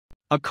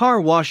A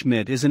car wash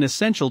mitt is an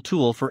essential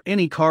tool for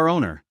any car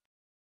owner.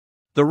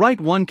 The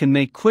right one can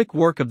make quick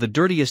work of the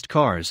dirtiest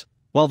cars,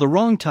 while the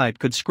wrong type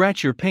could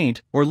scratch your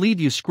paint or leave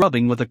you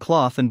scrubbing with a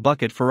cloth and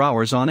bucket for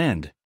hours on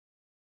end.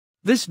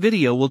 This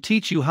video will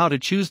teach you how to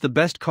choose the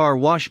best car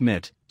wash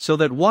mitt, so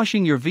that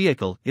washing your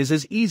vehicle is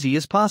as easy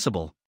as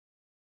possible.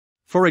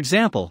 For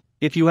example,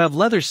 if you have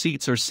leather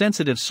seats or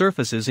sensitive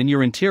surfaces in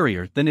your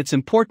interior, then it's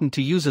important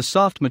to use a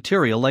soft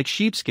material like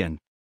sheepskin.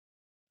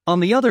 On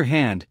the other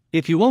hand,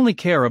 if you only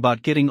care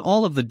about getting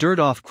all of the dirt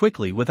off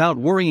quickly without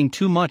worrying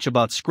too much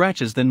about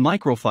scratches, then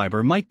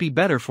microfiber might be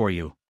better for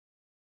you.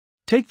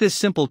 Take this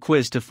simple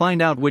quiz to find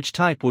out which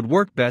type would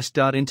work best.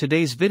 In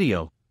today's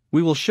video,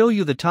 we will show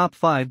you the top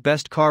 5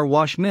 best car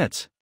wash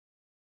mitts.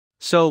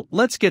 So,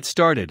 let's get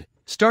started.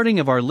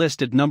 Starting of our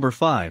list at number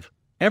 5,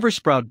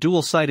 Eversprout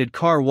dual-sided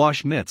car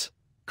wash mitts.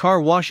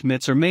 Car wash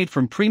mitts are made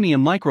from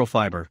premium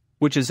microfiber,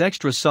 which is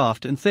extra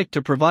soft and thick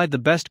to provide the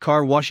best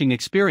car washing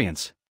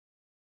experience.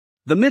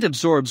 The mitt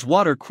absorbs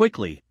water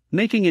quickly,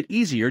 making it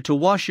easier to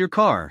wash your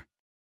car.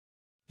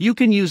 You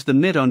can use the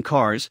mitt on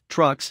cars,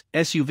 trucks,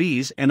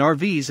 SUVs and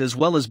RVs, as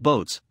well as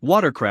boats,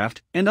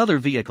 watercraft, and other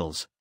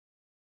vehicles.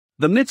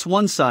 The mitt's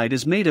one side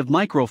is made of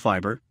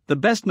microfiber, the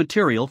best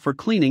material for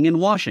cleaning and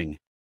washing.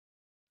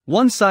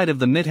 One side of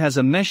the mitt has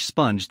a mesh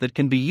sponge that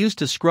can be used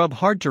to scrub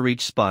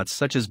hard-to-reach spots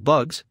such as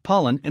bugs,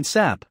 pollen, and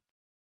sap.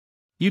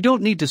 You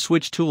don't need to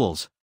switch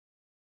tools.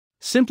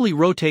 Simply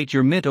rotate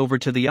your mitt over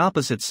to the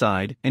opposite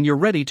side and you're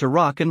ready to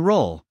rock and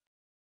roll.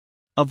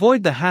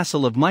 Avoid the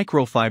hassle of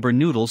microfiber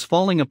noodles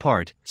falling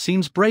apart,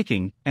 seams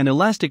breaking, and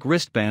elastic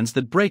wristbands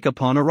that break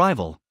upon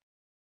arrival.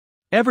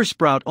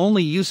 Eversprout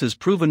only uses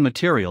proven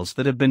materials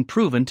that have been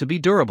proven to be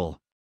durable.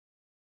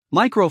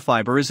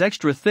 Microfiber is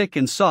extra thick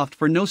and soft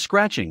for no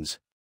scratchings.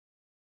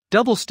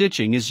 Double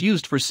stitching is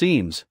used for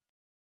seams.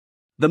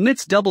 The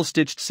mitt's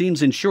double-stitched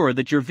seams ensure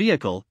that your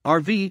vehicle,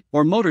 RV,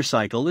 or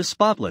motorcycle is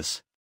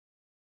spotless.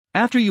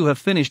 After you have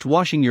finished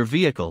washing your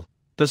vehicle,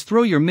 just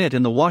throw your mitt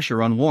in the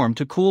washer on warm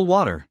to cool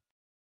water.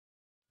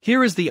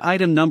 Here is the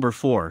item number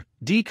 4,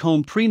 Deke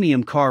Home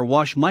Premium Car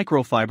Wash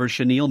Microfiber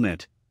Chenille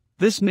Mitt.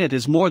 This mitt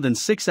is more than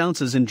 6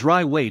 ounces in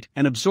dry weight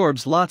and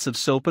absorbs lots of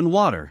soap and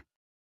water.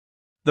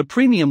 The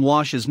premium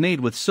wash is made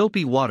with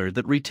soapy water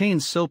that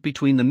retains soap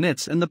between the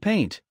mitts and the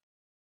paint.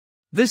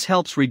 This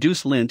helps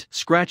reduce lint,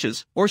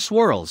 scratches, or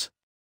swirls.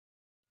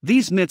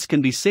 These mitts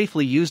can be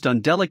safely used on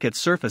delicate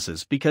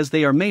surfaces because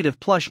they are made of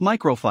plush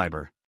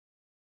microfiber.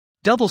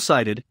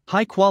 Double-sided,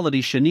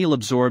 high-quality chenille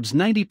absorbs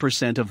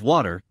 90% of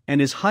water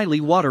and is highly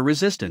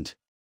water-resistant.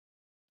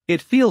 It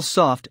feels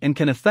soft and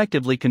can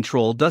effectively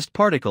control dust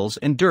particles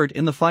and dirt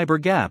in the fiber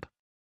gap.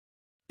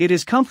 It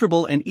is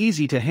comfortable and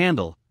easy to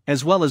handle,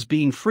 as well as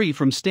being free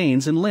from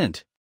stains and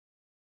lint.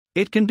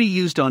 It can be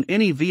used on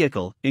any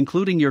vehicle,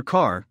 including your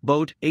car,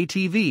 boat,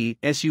 ATV,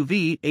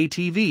 SUV,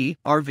 ATV,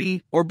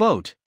 RV, or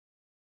boat.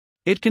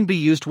 It can be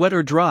used wet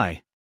or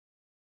dry.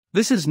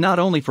 This is not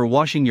only for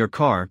washing your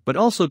car but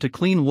also to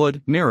clean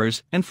wood,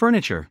 mirrors, and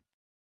furniture.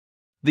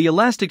 The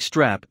elastic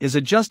strap is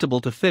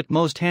adjustable to fit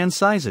most hand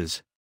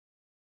sizes.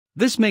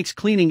 This makes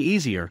cleaning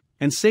easier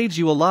and saves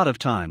you a lot of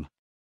time.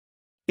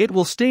 It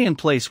will stay in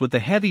place with the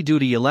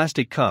heavy-duty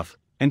elastic cuff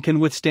and can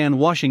withstand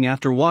washing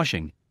after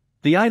washing.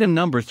 The item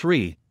number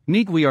 3,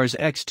 Meguiar's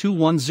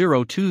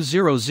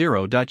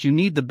X210200. You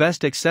need the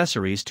best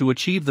accessories to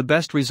achieve the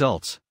best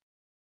results.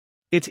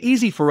 It's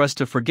easy for us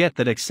to forget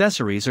that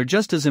accessories are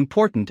just as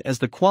important as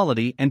the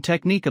quality and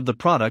technique of the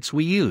products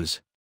we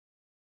use.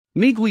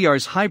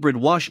 Meguiar's Hybrid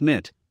Wash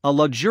Mitt, a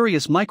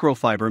luxurious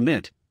microfiber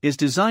mitt, is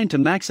designed to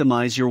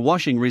maximize your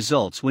washing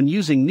results when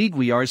using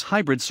Meguiar's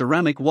hybrid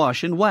ceramic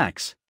wash and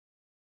wax.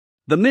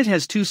 The mitt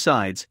has 2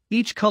 sides,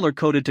 each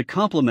color-coded to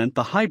complement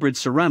the hybrid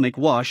ceramic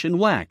wash and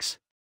wax.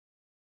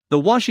 The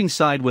washing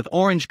side with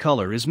orange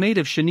color is made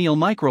of chenille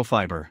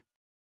microfiber.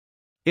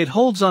 It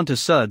holds onto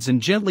suds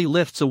and gently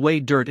lifts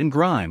away dirt and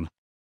grime.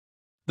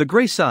 The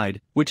gray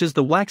side, which is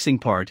the waxing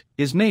part,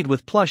 is made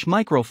with plush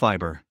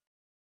microfiber.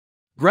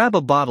 Grab a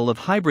bottle of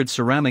hybrid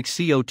ceramic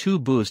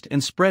CO2 boost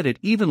and spread it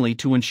evenly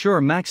to ensure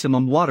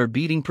maximum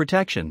water-beading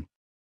protection.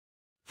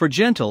 For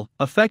gentle,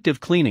 effective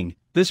cleaning,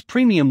 this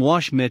premium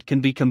wash mitt can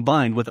be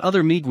combined with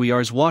other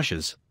Meguiar's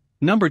washes.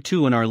 Number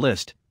 2 on our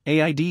list,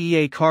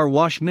 AIDEA Car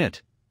Wash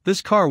Mitt.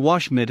 This car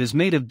wash mitt is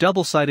made of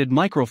double-sided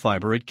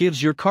microfiber. It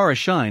gives your car a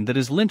shine that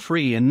is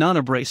lint-free and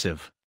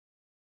non-abrasive.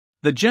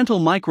 The gentle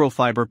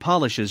microfiber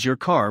polishes your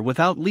car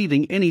without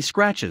leaving any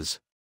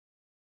scratches.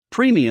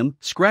 Premium,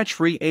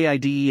 scratch-free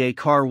AIDEA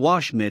car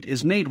wash mitt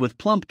is made with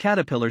plump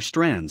caterpillar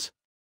strands.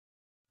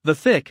 The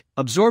thick,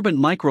 absorbent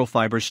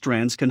microfiber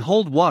strands can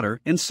hold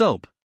water and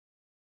soap.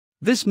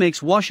 This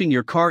makes washing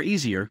your car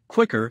easier,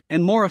 quicker,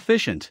 and more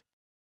efficient.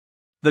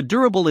 The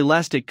durable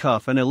elastic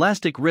cuff and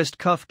elastic wrist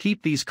cuff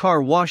keep these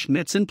car wash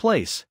mitts in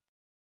place.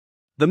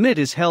 The mitt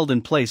is held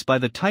in place by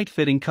the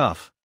tight-fitting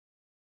cuff.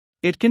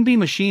 It can be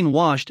machine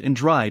washed and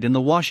dried in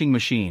the washing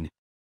machine.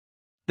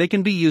 They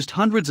can be used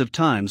hundreds of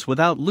times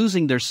without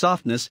losing their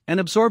softness and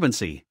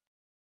absorbency.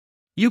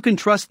 You can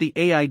trust the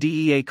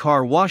AIDEA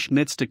car wash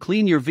mitts to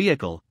clean your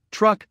vehicle,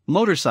 truck,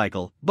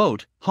 motorcycle,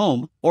 boat,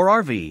 home, or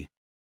RV.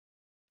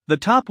 The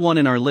top one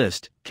in our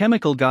list,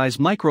 Chemical Guy's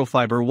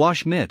Microfiber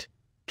Wash Mitt.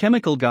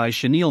 Chemical Guy's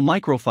Chenille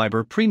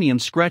Microfiber Premium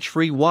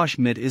Scratch-Free Wash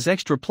Mitt is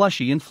extra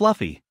plushy and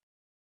fluffy.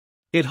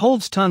 It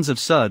holds tons of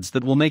suds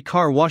that will make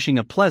car washing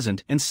a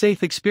pleasant and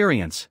safe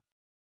experience.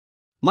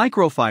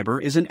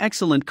 Microfiber is an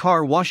excellent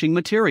car washing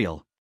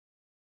material.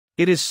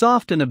 It is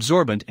soft and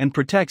absorbent and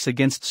protects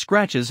against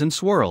scratches and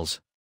swirls.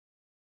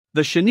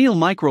 The Chenille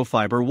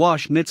Microfiber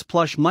Wash Mitt's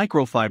plush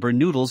microfiber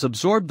noodles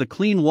absorb the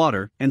clean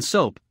water and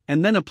soap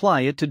and then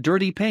apply it to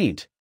dirty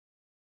paint.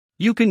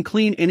 You can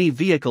clean any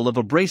vehicle of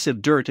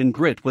abrasive dirt and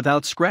grit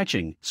without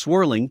scratching,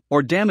 swirling,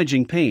 or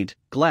damaging paint,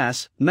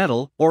 glass,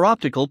 metal, or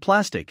optical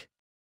plastic.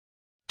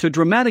 To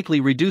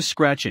dramatically reduce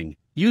scratching,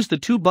 use the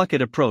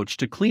two-bucket approach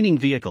to cleaning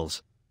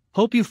vehicles.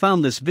 Hope you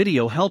found this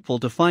video helpful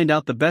to find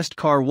out the best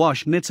car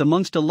wash mitts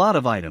amongst a lot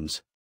of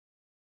items.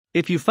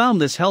 If you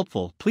found this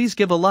helpful, please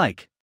give a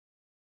like.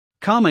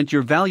 Comment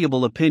your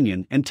valuable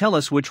opinion and tell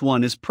us which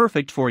one is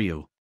perfect for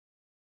you.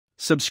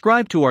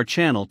 Subscribe to our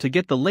channel to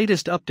get the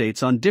latest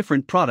updates on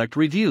different product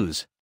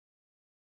reviews.